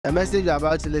The message you're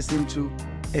about to listen to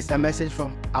is a message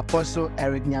from Apostle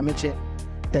Eric Nyamekye,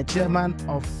 the chairman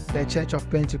of the Church of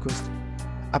Pentecost.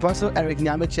 Apostle Eric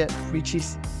Nyamekye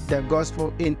preaches the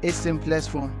gospel in its simplest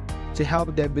form to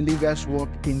help the believers walk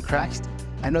in Christ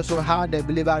and also how the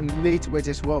believer relates with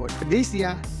his word. This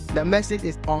year, the message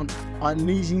is on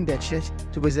unleashing the church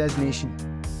to possess nation.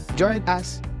 Join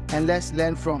us and let's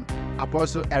learn from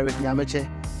Apostle Eric Nyamekye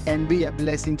and be a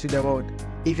blessing to the world.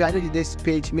 If you are new to this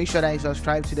page, make sure that you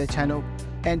subscribe to the channel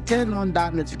and turn on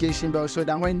that notification bell so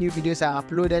that when new videos are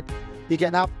uploaded, you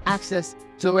can have access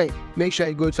to it. Make sure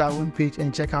you go to our homepage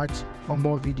and check out for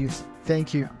more videos.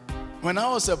 Thank you. When I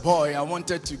was a boy, I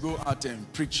wanted to go out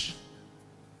and preach.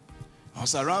 I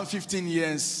was around 15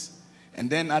 years, and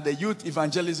then at the youth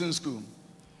evangelism school,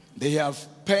 they have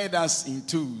paired us in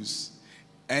twos,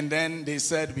 and then they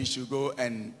said we should go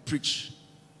and preach.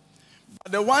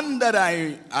 But the one that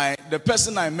the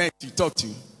person I met to talk to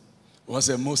was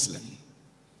a Muslim,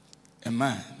 a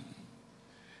man.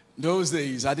 Those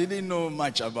days, I didn't know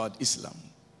much about Islam.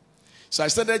 So I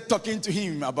started talking to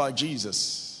him about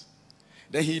Jesus.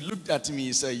 Then he looked at me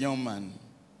and said, "Young man,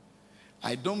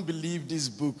 I don't believe this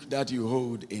book that you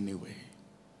hold anyway."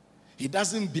 He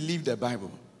doesn't believe the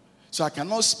Bible. So I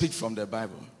cannot speak from the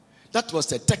Bible. That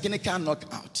was a technical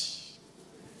knockout.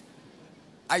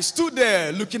 I stood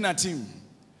there looking at him,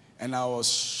 and I was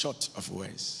short of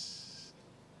words.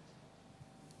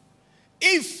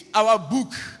 If our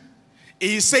book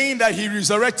is saying that he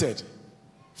resurrected,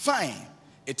 fine,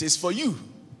 it is for you.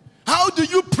 How do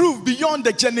you prove beyond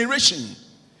the generation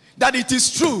that it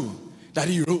is true that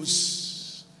he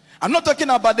rose? I'm not talking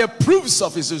about the proofs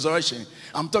of his resurrection.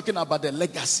 I'm talking about the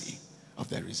legacy of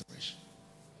the resurrection.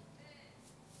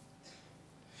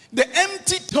 The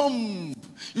empty tomb.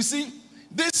 You see,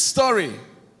 this story,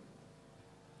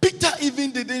 Peter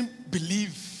even didn't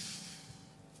believe.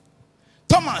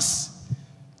 Thomas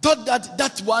thought that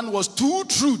that one was too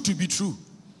true to be true.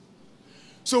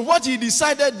 So what he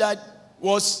decided that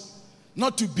was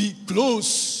not to be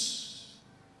close.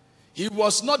 He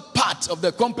was not part of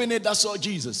the company that saw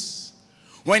Jesus.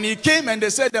 When he came and they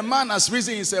said the man has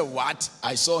risen, he said, "What?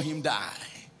 I saw him die."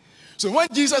 So when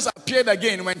Jesus appeared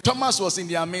again, when Thomas was in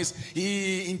their midst,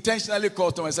 he intentionally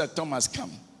called Thomas and said, "Thomas,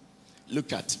 come.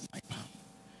 Look at my palm.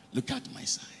 Look at my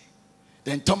side."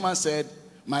 Then Thomas said,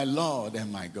 "My Lord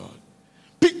and my God."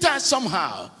 Peter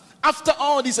somehow, after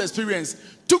all this experience,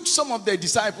 took some of the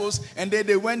disciples and then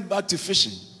they went back to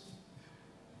fishing.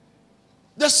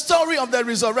 The story of the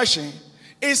resurrection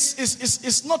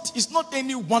is not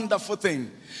any wonderful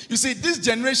thing. You see, this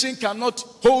generation cannot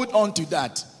hold on to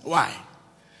that. Why?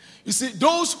 You see,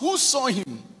 those who saw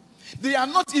him, they are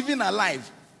not even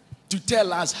alive to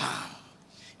tell us how.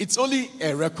 It's only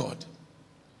a record.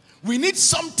 We need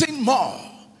something more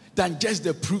than just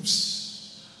the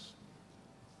proofs.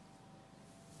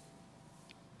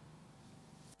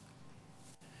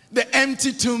 The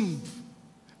empty tomb.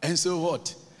 And so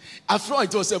what? After all,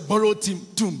 it was a borrowed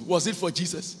tomb. Was it for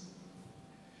Jesus?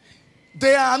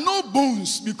 There are no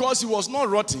bones because he was not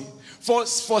rotting for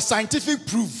scientific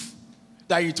proof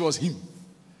that it was him.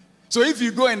 So if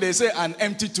you go and they say an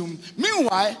empty tomb,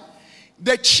 meanwhile,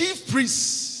 the chief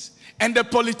priests and the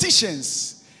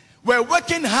politicians were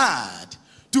working hard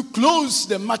to close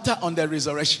the matter on the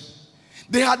resurrection.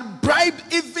 They had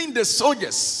bribed even the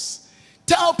soldiers.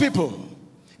 Tell people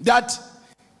that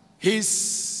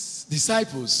his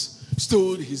disciples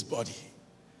stole his body.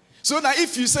 So that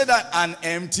if you say that an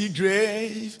empty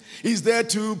grave is there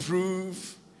to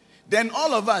prove, then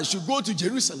all of us should go to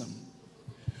Jerusalem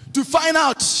to find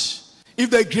out if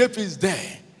the grave is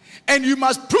there. And you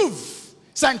must prove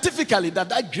scientifically that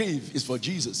that grave is for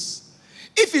Jesus.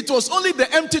 If it was only the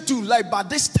empty tomb, like by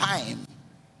this time,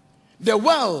 the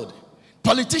world,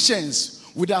 politicians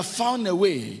would have found a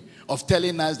way of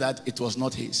telling us that it was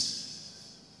not his.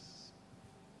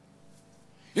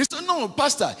 He said, "No,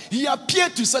 Pastor, he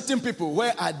appeared to certain people.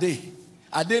 Where are they?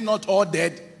 Are they not all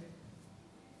dead?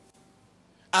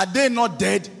 Are they not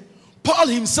dead?" Paul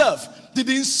himself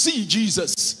didn't see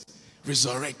Jesus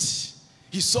resurrect.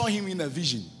 He saw him in a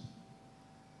vision.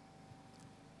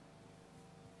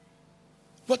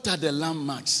 What are the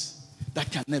landmarks that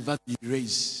can never be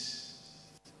erased?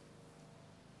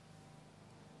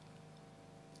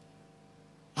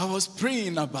 I was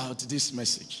praying about this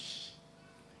message.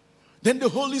 Then the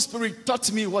Holy Spirit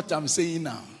taught me what I'm saying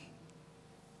now.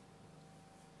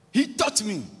 He taught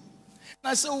me. And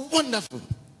I said, "Wonderful.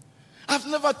 I've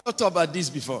never thought about this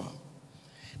before."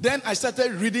 Then I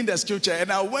started reading the scripture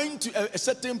and I went to a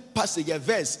certain passage, a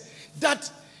verse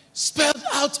that spelled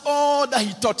out all that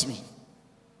he taught me.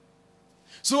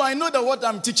 So I know that what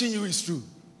I'm teaching you is true.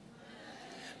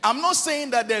 I'm not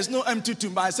saying that there's no empty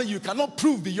tomb, but I say you cannot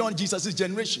prove beyond Jesus'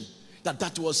 generation that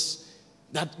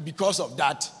because of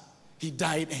that, he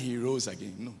died and he rose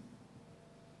again. No.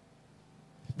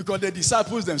 Because the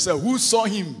disciples themselves, who saw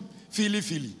him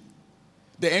feely,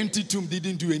 the empty tomb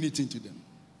didn't do anything to them.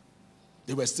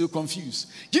 They were still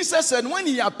confused. Jesus said when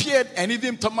he appeared and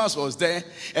even Thomas was there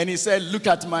and he said, look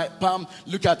at my palm,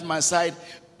 look at my side,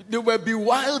 they were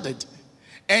bewildered.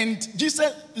 And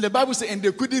Jesus, the Bible says, and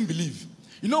they couldn't believe.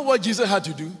 You know what Jesus had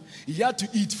to do? He had to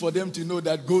eat for them to know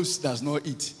that ghost does not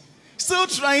eat. Still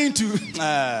trying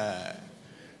to...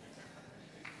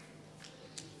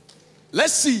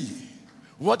 Let's see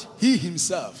what he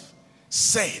himself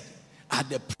said are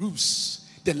the proofs,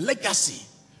 the legacy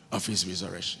of his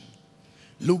resurrection.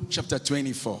 Luke chapter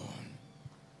 24.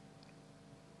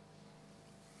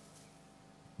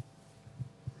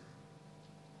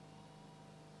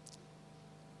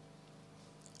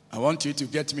 I want you to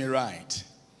get me right.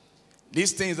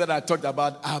 These things that I talked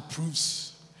about are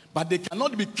proofs, but they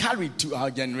cannot be carried to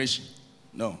our generation.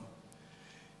 No.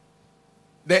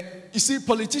 You see,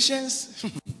 politicians,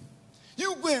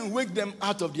 you go and wake them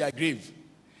out of their grave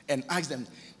and ask them,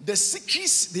 the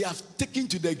secrets they have taken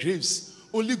to their graves,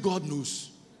 only God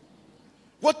knows.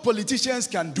 What politicians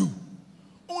can do,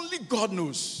 only God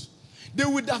knows. They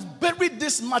would have buried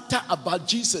this matter about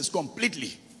Jesus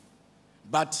completely,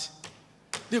 but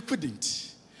they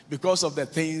couldn't because of the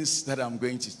things that I'm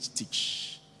going to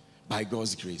teach by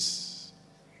God's grace.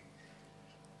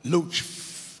 Luke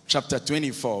chapter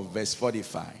 24, verse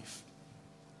 45.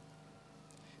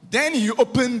 Then he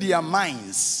opened their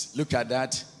minds, look at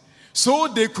that, so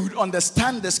they could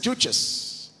understand the scriptures.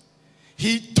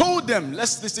 He told them,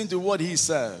 let's listen to what he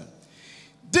said.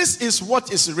 This is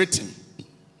what is written.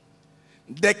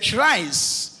 The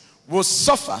Christ will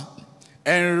suffer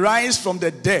and rise from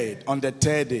the dead on the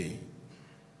third day.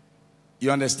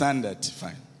 You understand that?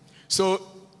 Fine. So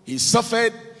he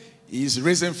suffered, he is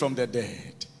risen from the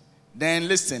dead. Then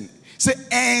listen. Say,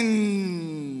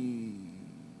 and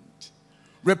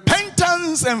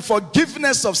repentance and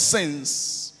forgiveness of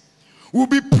sins will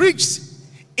be preached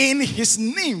in his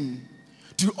name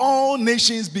to all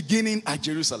nations beginning at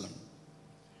Jerusalem.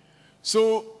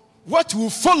 So what will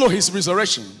follow his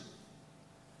resurrection,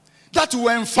 that will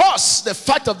enforce the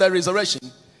fact of the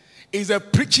resurrection, is a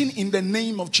preaching in the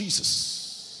name of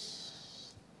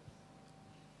Jesus.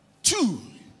 2,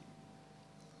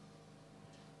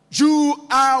 you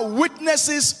are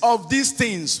witnesses of these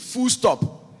things, full stop.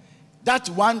 That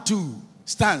 1, 2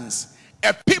 stands.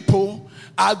 A people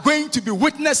are going to be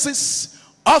witnesses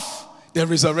of the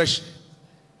resurrection.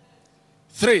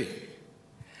 3,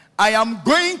 I am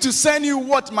going to send you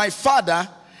what my Father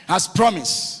has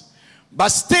promised, but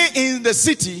stay in the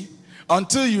city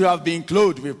until you have been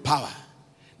clothed with power,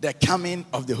 the coming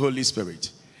of the Holy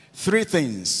Spirit. 3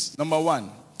 things. Number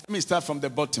 1, let me start from the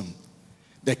bottom.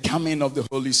 The coming of the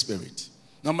Holy Spirit.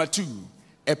 Number 2,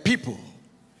 a people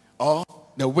or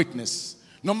the witness.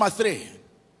 Number 3,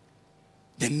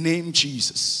 the name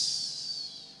Jesus.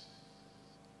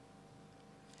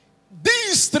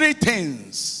 These 3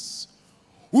 things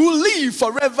will live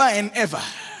forever and ever.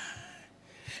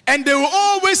 And they will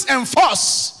always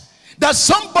enforce that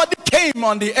somebody came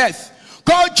on the earth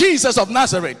called Jesus of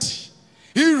Nazareth.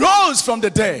 He rose from the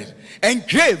dead and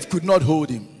grave could not hold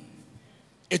him.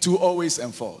 It will always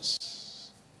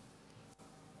enforce.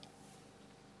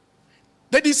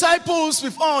 The disciples,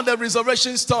 with all the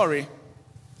resurrection story,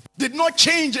 did not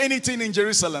change anything in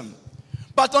Jerusalem.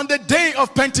 But on the day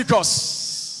of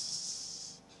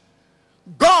Pentecost,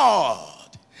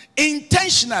 God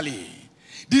intentionally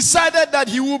decided that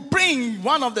he will bring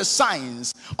one of the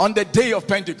signs on the day of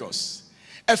Pentecost,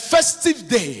 a festive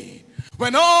day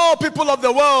when all people of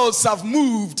the world have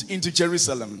moved into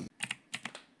Jerusalem.